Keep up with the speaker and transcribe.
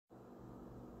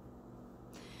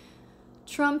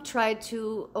Trump tried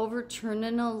to overturn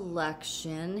an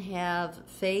election, have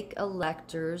fake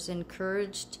electors,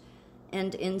 encouraged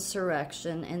and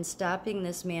insurrection, and stopping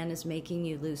this man is making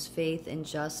you lose faith in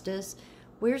justice.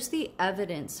 Where's the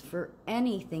evidence for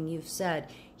anything you've said?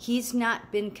 He's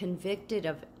not been convicted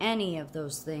of any of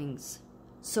those things.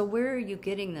 So where are you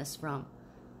getting this from?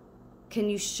 Can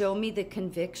you show me the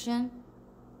conviction?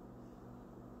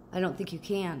 I don't think you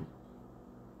can.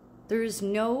 There is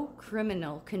no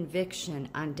criminal conviction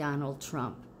on Donald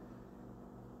Trump.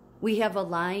 We have a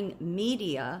lying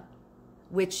media,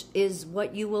 which is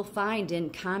what you will find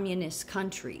in communist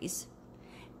countries.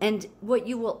 And what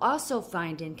you will also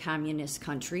find in communist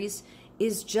countries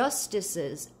is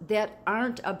justices that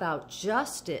aren't about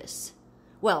justice.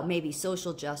 Well, maybe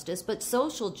social justice, but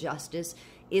social justice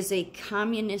is a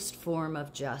communist form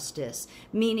of justice,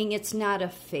 meaning it's not a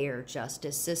fair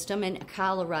justice system. And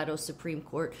Colorado Supreme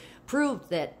Court proved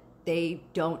that they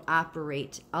don't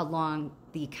operate along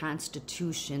the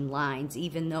Constitution lines,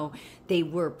 even though they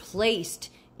were placed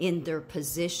in their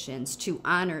positions to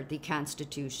honor the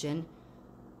Constitution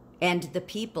and the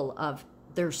people of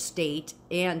their state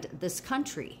and this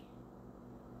country.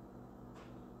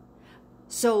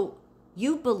 So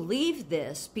you believe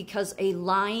this because a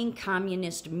lying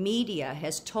communist media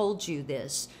has told you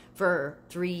this for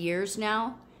 3 years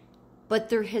now, but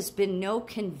there has been no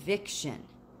conviction.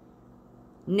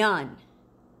 None.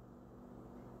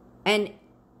 And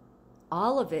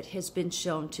all of it has been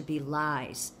shown to be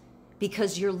lies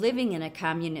because you're living in a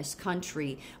communist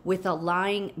country with a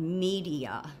lying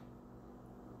media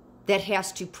that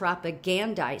has to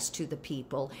propagandize to the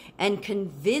people and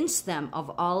convince them of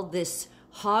all this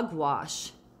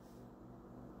hogwash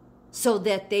so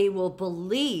that they will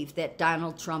believe that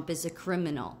Donald Trump is a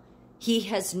criminal. He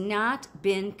has not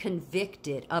been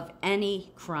convicted of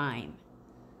any crime.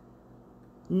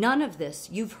 None of this.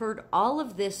 You've heard all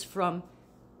of this from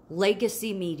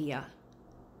legacy media,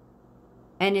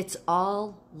 and it's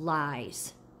all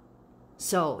lies.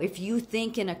 So if you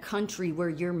think in a country where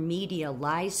your media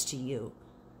lies to you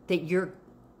that you're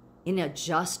in a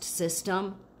just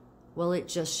system, well, it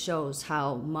just shows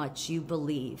how much you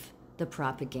believe the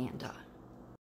propaganda.